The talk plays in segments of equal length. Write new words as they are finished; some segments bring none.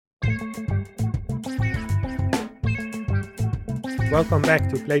Welcome back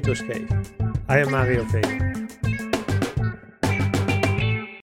to Plato's Cave. I am Mario Veen.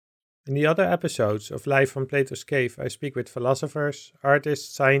 In the other episodes of Live from Plato's Cave, I speak with philosophers,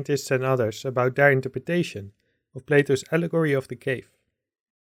 artists, scientists, and others about their interpretation of Plato's allegory of the cave.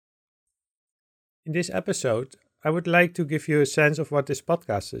 In this episode, I would like to give you a sense of what this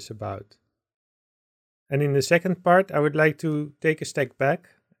podcast is about. And in the second part, I would like to take a step back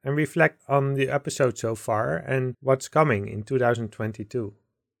and reflect on the episode so far and what's coming in 2022.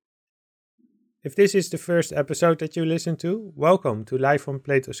 If this is the first episode that you listen to, welcome to Live from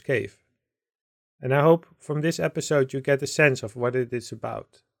Plato's Cave. And I hope from this episode you get a sense of what it is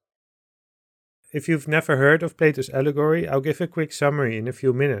about. If you've never heard of Plato's allegory, I'll give a quick summary in a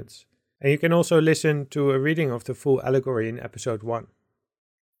few minutes. And you can also listen to a reading of the full allegory in episode 1.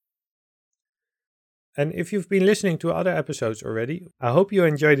 And if you've been listening to other episodes already, I hope you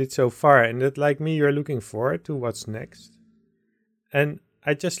enjoyed it so far and that, like me, you're looking forward to what's next. And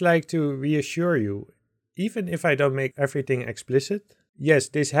I'd just like to reassure you, even if I don't make everything explicit, yes,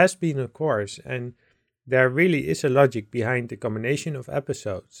 this has been a course and there really is a logic behind the combination of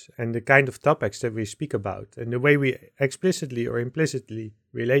episodes and the kind of topics that we speak about and the way we explicitly or implicitly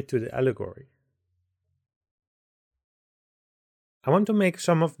relate to the allegory. I want to make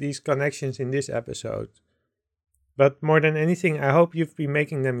some of these connections in this episode, but more than anything, I hope you've been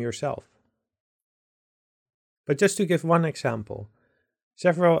making them yourself. But just to give one example,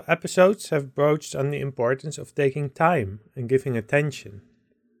 several episodes have broached on the importance of taking time and giving attention.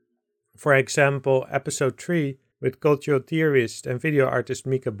 For example, episode 3 with cultural theorist and video artist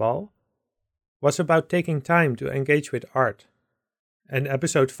Mieke Bal was about taking time to engage with art. And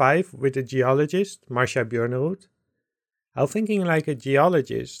episode 5 with the geologist Marcia Björnerud, how thinking like a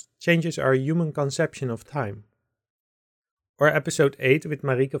geologist changes our human conception of time. Or episode 8 with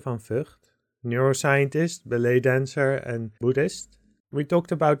Marieke van Vught, neuroscientist, ballet dancer and Buddhist, we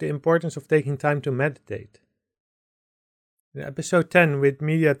talked about the importance of taking time to meditate. In episode 10 with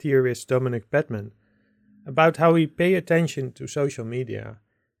media theorist Dominic Bettman, about how we pay attention to social media,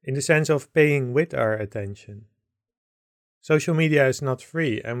 in the sense of paying with our attention. Social media is not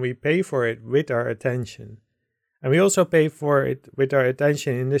free and we pay for it with our attention. And we also pay for it with our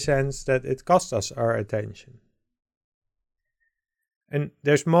attention in the sense that it costs us our attention. And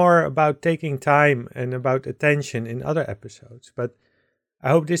there's more about taking time and about attention in other episodes, but I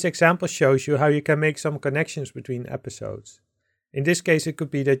hope this example shows you how you can make some connections between episodes. In this case, it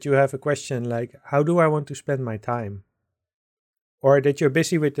could be that you have a question like, how do I want to spend my time? Or that you're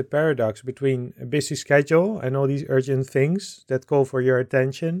busy with the paradox between a busy schedule and all these urgent things that call for your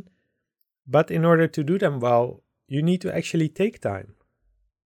attention, but in order to do them well, you need to actually take time.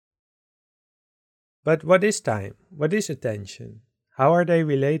 But what is time? What is attention? How are they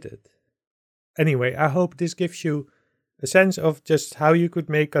related? Anyway, I hope this gives you a sense of just how you could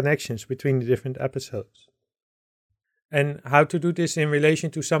make connections between the different episodes. And how to do this in relation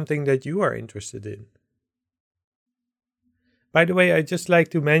to something that you are interested in. By the way, I'd just like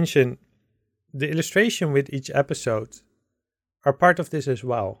to mention the illustration with each episode are part of this as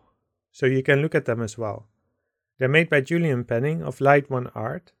well. So you can look at them as well. They're made by Julian Penning of Light One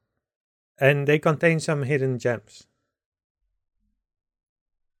Art, and they contain some hidden gems.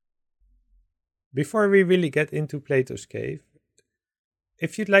 Before we really get into Plato's Cave,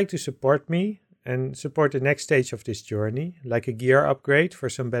 if you'd like to support me and support the next stage of this journey, like a gear upgrade for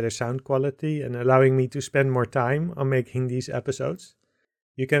some better sound quality and allowing me to spend more time on making these episodes,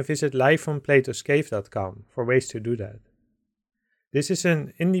 you can visit livefromplatoscave.com for ways to do that. This is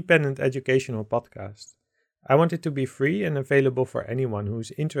an independent educational podcast. I want it to be free and available for anyone who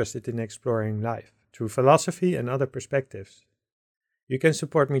is interested in exploring life through philosophy and other perspectives. You can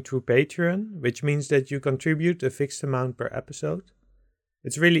support me through Patreon, which means that you contribute a fixed amount per episode.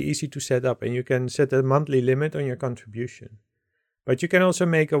 It's really easy to set up and you can set a monthly limit on your contribution. But you can also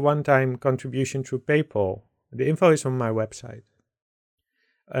make a one-time contribution through PayPal. The info is on my website.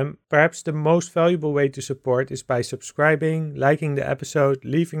 Perhaps the most valuable way to support is by subscribing, liking the episode,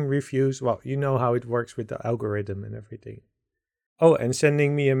 leaving reviews. Well, you know how it works with the algorithm and everything. Oh, and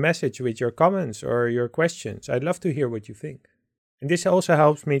sending me a message with your comments or your questions. I'd love to hear what you think. And this also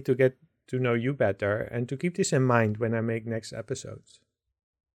helps me to get to know you better and to keep this in mind when I make next episodes.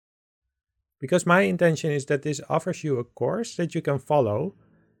 Because my intention is that this offers you a course that you can follow,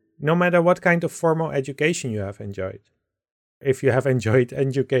 no matter what kind of formal education you have enjoyed. If you have enjoyed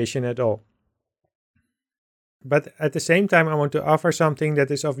education at all. But at the same time, I want to offer something that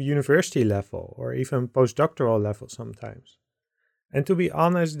is of university level or even postdoctoral level sometimes. And to be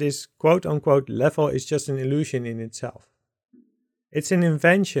honest, this quote-unquote level is just an illusion in itself. It's an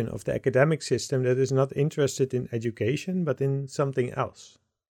invention of the academic system that is not interested in education, but in something else.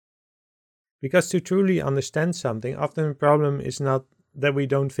 Because to truly understand something, often the problem is not that we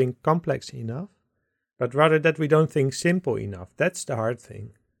don't think complex enough, but rather that we don't think simple enough. That's the hard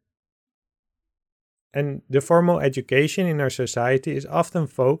thing. And the formal education in our society is often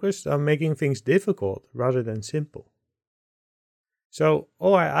focused on making things difficult rather than simple. So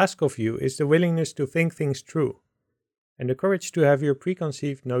all I ask of you is the willingness to think things through and the courage to have your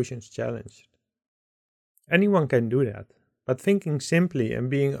preconceived notions challenged. Anyone can do that, but thinking simply and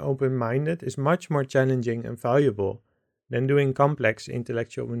being open-minded is much more challenging and valuable than doing complex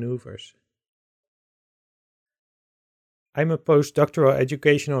intellectual maneuvers. I'm a postdoctoral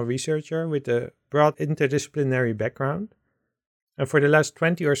educational researcher with a broad interdisciplinary background, and for the last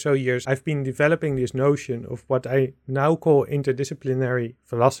 20 or so years I've been developing this notion of what I now call interdisciplinary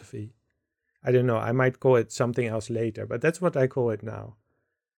philosophy. I don't know, I might call it something else later, but that's what I call it now.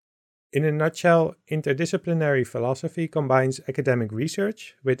 In a nutshell, interdisciplinary philosophy combines academic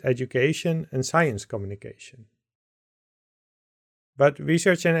research with education and science communication. But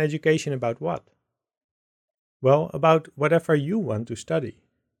research and education about what? Well, about whatever you want to study.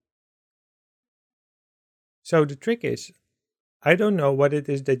 So the trick is, I don't know what it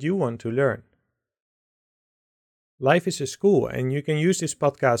is that you want to learn. Life is a school, and you can use this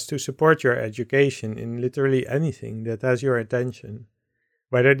podcast to support your education in literally anything that has your attention.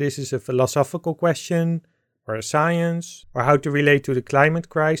 Whether this is a philosophical question, or a science, or how to relate to the climate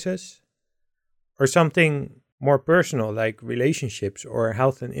crisis, or something more personal like relationships or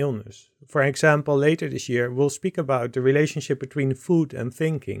health and illness. For example, later this year we'll speak about the relationship between food and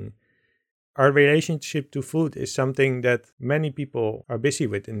thinking. Our relationship to food is something that many people are busy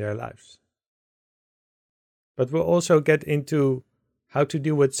with in their lives. But we'll also get into how to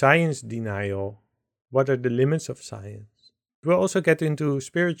deal with science denial. What are the limits of science? We'll also get into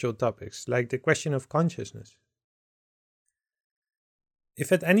spiritual topics like the question of consciousness.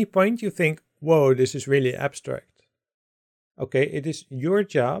 If at any point you think, whoa, this is really abstract, okay, it is your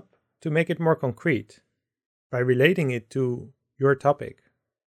job to make it more concrete by relating it to your topic,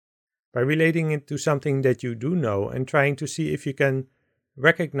 by relating it to something that you do know and trying to see if you can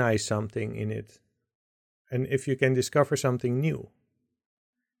recognize something in it and if you can discover something new.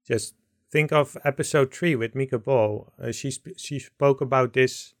 Just think of episode 3 with Mika Ball. She spoke about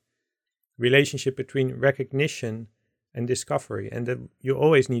this relationship between recognition and discovery, and that you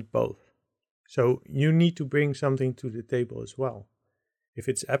always need both. So you need to bring something to the table as well. If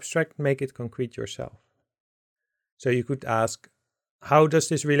it's abstract, make it concrete yourself. So you could ask, how does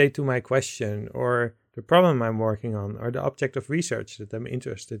this relate to my question, or the problem I'm working on, or the object of research that I'm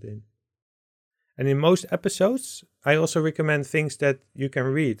interested in? And in most episodes, I also recommend things that you can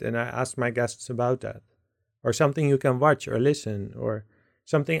read, and I ask my guests about that. Or something you can watch or listen, or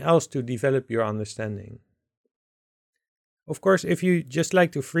something else to develop your understanding. Of course, if you just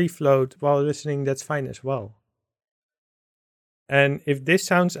like to free float while listening, that's fine as well. And if this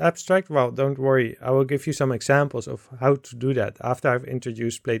sounds abstract, well, don't worry. I will give you some examples of how to do that after I've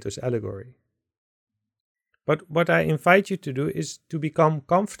introduced Plato's allegory. But what I invite you to do is to become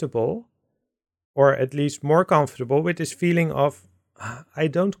comfortable, or at least more comfortable, with this feeling of, I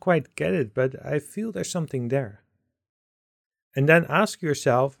don't quite get it, but I feel there's something there. And then ask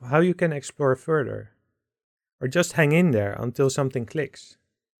yourself how you can explore further. Or just hang in there until something clicks.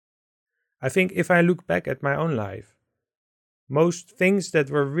 I think if I look back at my own life, most things that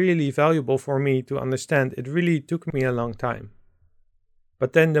were really valuable for me to understand, it really took me a long time.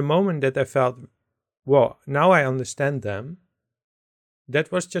 But then the moment that I felt, well, now I understand them,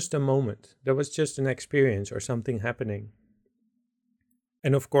 that was just a moment. That was just an experience or something happening.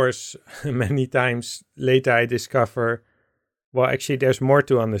 And of course, many times later I discover, well, actually, there's more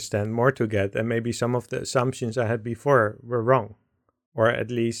to understand, more to get, and maybe some of the assumptions I had before were wrong, or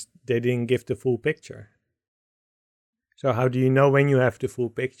at least they didn't give the full picture. So how do you know when you have the full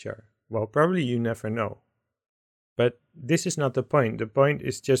picture? Well, probably you never know. But this is not the point. The point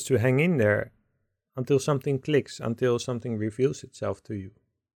is just to hang in there until something clicks, until something reveals itself to you.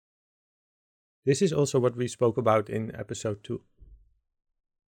 This is also what we spoke about in episode 2.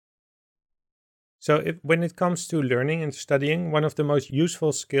 So when it comes to learning and studying, one of the most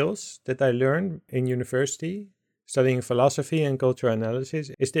useful skills that I learned in university, studying philosophy and cultural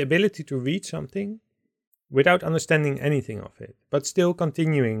analysis, is the ability to read something without understanding anything of it, but still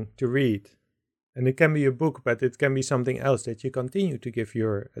continuing to read. And it can be a book, but it can be something else that you continue to give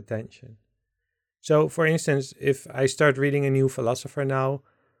your attention. So, for instance, if I start reading a new philosopher now,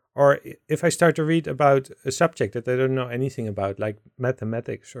 or if I start to read about a subject that I don't know anything about, like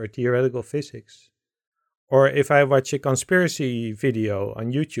mathematics or theoretical physics, Or if I watch a conspiracy video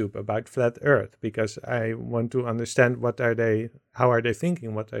on YouTube about flat Earth because I want to understand how are they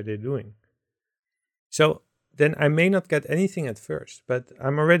thinking, what are they doing. So then I may not get anything at first, but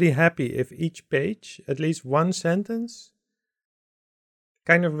I'm already happy if each page, at least one sentence,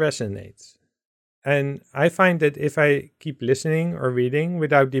 kind of resonates. And I find that if I keep listening or reading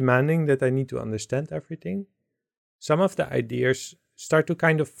without demanding that I need to understand everything, some of the ideas start to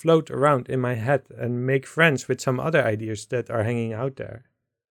kind of float around in my head and make friends with some other ideas that are hanging out there.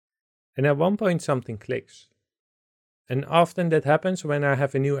 And at one point something clicks. And often that happens when I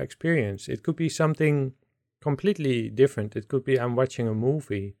have a new experience. It could be something completely different. It could be I'm watching a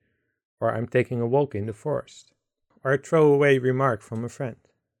movie, or I'm taking a walk in the forest, or a throwaway remark from a friend.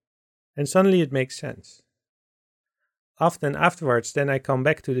 And suddenly it makes sense. Often afterwards, then I come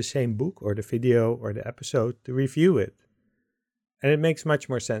back to the same book or the video or the episode to review it. And it makes much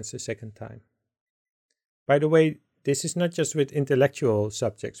more sense the second time. By the way, this is not just with intellectual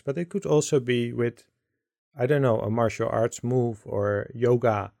subjects, but it could also be with, I don't know, a martial arts move or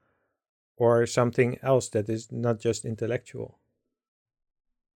yoga or something else that is not just intellectual.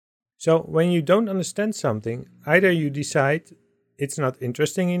 So when you don't understand something, either you decide it's not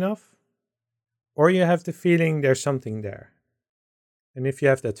interesting enough, or you have the feeling there's something there. And if you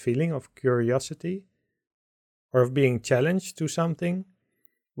have that feeling of curiosity, or of being challenged to something,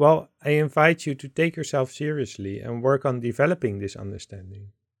 well, I invite you to take yourself seriously and work on developing this understanding.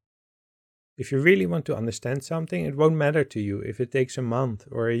 If you really want to understand something, it won't matter to you if it takes a month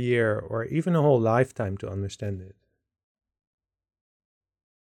or a year or even a whole lifetime to understand it.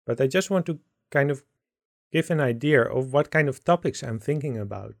 But I just want to kind of give an idea of what kind of topics I'm thinking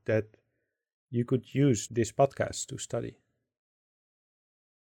about that you could use this podcast to study.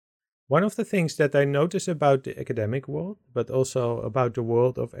 One of the things that I notice about the academic world, but also about the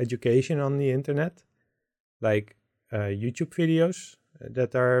world of education on the internet, like YouTube videos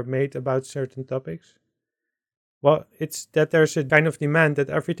that are made about certain topics, well, it's that there's a kind of demand that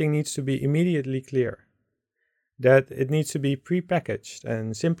everything needs to be immediately clear, that it needs to be prepackaged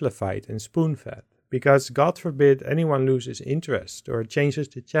and simplified and spoon-fed, because God forbid anyone loses interest or changes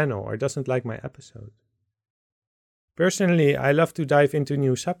the channel or doesn't like my episode. Personally, I love to dive into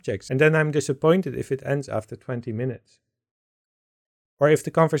new subjects, and then I'm disappointed if it ends after 20 minutes. Or if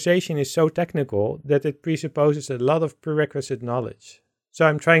the conversation is so technical that it presupposes a lot of prerequisite knowledge. So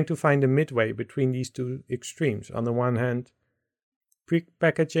I'm trying to find a midway between these two extremes. On the one hand,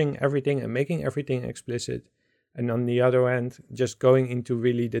 pre-packaging everything and making everything explicit, and on the other hand, just going into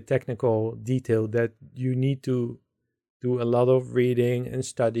really the technical detail that you need to do a lot of reading and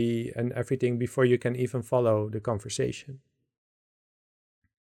study and everything before you can even follow the conversation.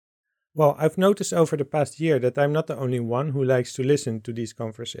 Well, I've noticed over the past year that I'm not the only one who likes to listen to these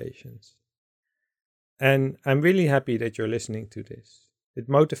conversations. And I'm really happy that you're listening to this. It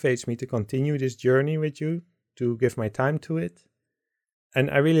motivates me to continue this journey with you, to give my time to it.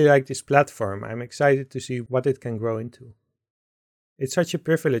 And I really like this platform. I'm excited to see what it can grow into. It's such a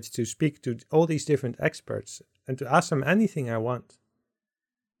privilege to speak to all these different experts and to ask them anything I want.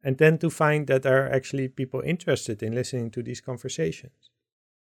 And then to find that there are actually people interested in listening to these conversations.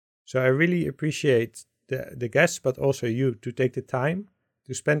 So I really appreciate the guests, but also you, to take the time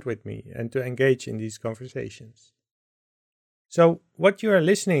to spend with me and to engage in these conversations. So what you are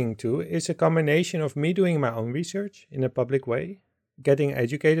listening to is a combination of me doing my own research in a public way, getting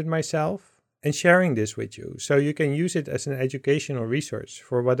educated myself, and sharing this with you, so you can use it as an educational resource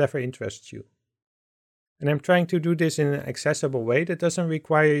for whatever interests you. And I'm trying to do this in an accessible way that doesn't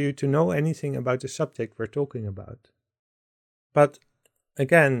require you to know anything about the subject we're talking about. But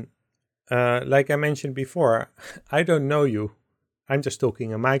again, like I mentioned before, I don't know you. I'm just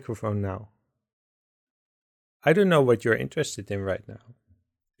talking a microphone now. I don't know what you're interested in right now.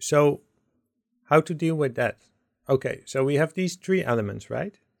 So, how to deal with that? Okay, so we have these three elements,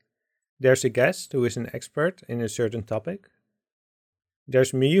 right? There's a guest who is an expert in a certain topic.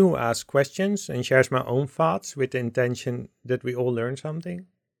 There's me who asks questions and shares my own thoughts with the intention that we all learn something.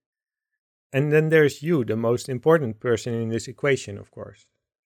 And then there's you, the most important person in this equation, of course.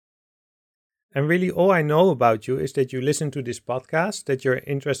 And really all I know about you is that you listen to this podcast, that you're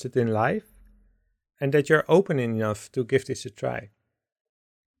interested in life, and that you're open enough to give this a try.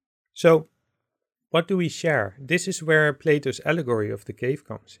 So, what do we share? This is where Plato's allegory of the cave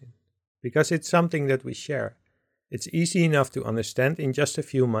comes in. Because it's something that we share. It's easy enough to understand in just a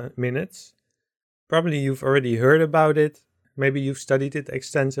few minutes. Probably you've already heard about it. Maybe you've studied it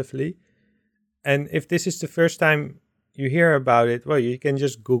extensively. And if this is the first time you hear about it, well, you can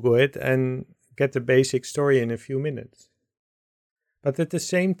just Google it and get the basic story in a few minutes. But at the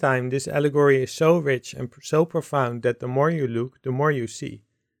same time, this allegory is so rich and so profound that the more you look, the more you see.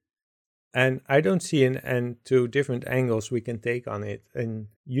 And I don't see an end to different angles we can take on it and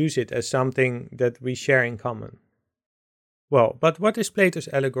use it as something that we share in common. Well, but what is Plato's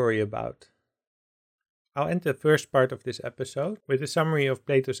allegory about? I'll end the first part of this episode with a summary of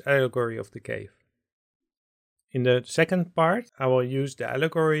Plato's allegory of the cave. In the second part, I will use the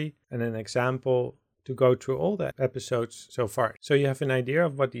allegory and an example to go through all the episodes so far, so you have an idea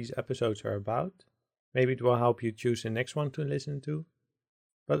of what these episodes are about. Maybe it will help you choose the next one to listen to,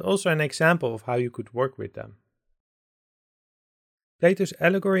 but also an example of how you could work with them. Plato's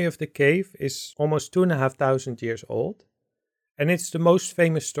allegory of the cave is almost 2,500 years old, and it's the most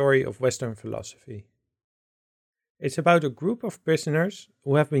famous story of Western philosophy. It's about a group of prisoners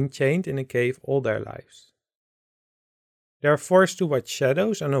who have been chained in a cave all their lives. They are forced to watch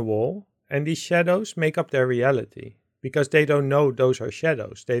shadows on a wall, and these shadows make up their reality, because they don't know those are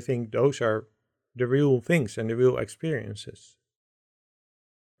shadows. They think those are the real things and the real experiences.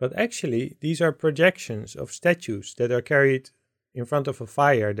 But actually, these are projections of statues that are carried in front of a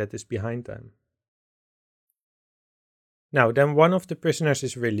fire that is behind them. Now, then one of the prisoners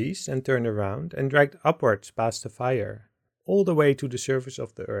is released and turned around and dragged upwards past the fire, all the way to the surface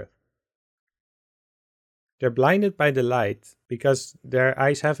of the earth. They're blinded by the light because their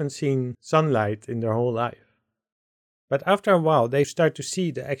eyes haven't seen sunlight in their whole life. But after a while, they start to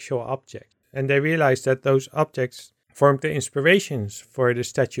see the actual object, and they realize that those objects formed the inspirations for the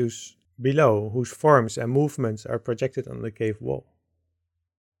statues below, whose forms and movements are projected on the cave wall.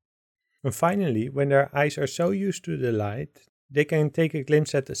 And finally, when their eyes are so used to the light, they can take a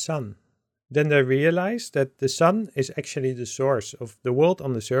glimpse at the sun. Then they realize that the sun is actually the source of the world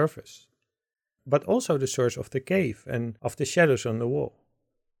on the surface, but also the source of the cave and of the shadows on the wall.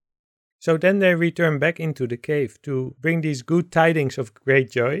 So then they return back into the cave to bring these good tidings of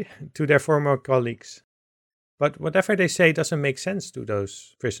great joy to their former colleagues. But whatever they say doesn't make sense to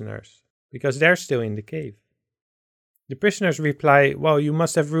those prisoners, because they're still in the cave. The prisoners reply, well, you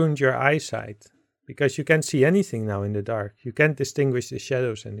must have ruined your eyesight, because you can't see anything now in the dark. You can't distinguish the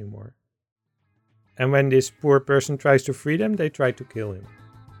shadows anymore. And when this poor person tries to free them, they try to kill him.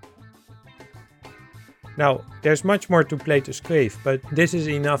 Now, there's much more to Plato's cave, but this is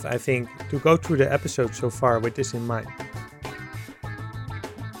enough, I think, to go through the episode so far with this in mind.